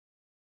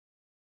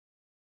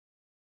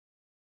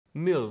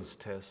Mills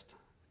test,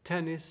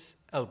 tennis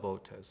elbow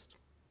test.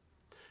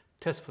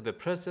 Test for the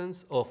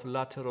presence of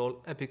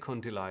lateral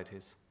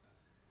epicondylitis.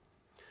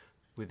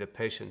 With the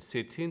patient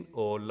sitting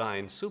or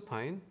lying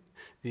supine,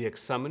 the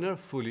examiner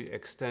fully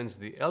extends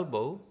the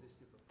elbow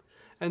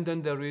and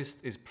then the wrist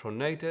is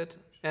pronated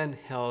and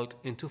held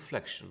into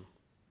flexion.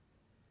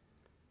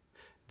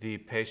 The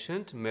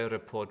patient may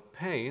report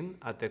pain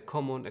at the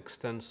common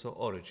extensor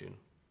origin.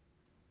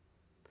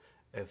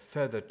 A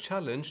further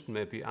challenge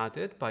may be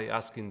added by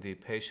asking the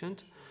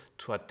patient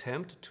to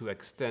attempt to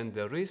extend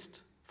the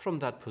wrist from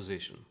that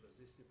position.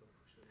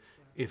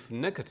 If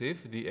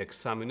negative, the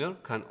examiner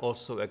can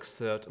also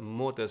exert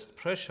modest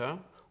pressure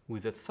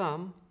with the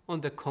thumb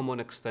on the common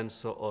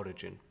extensor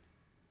origin.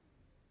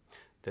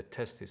 The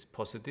test is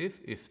positive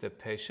if the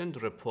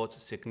patient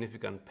reports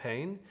significant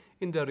pain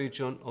in the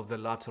region of the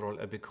lateral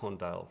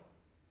epicondyle.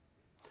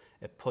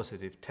 A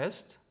positive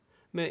test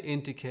may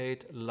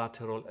indicate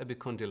lateral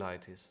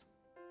epicondylitis.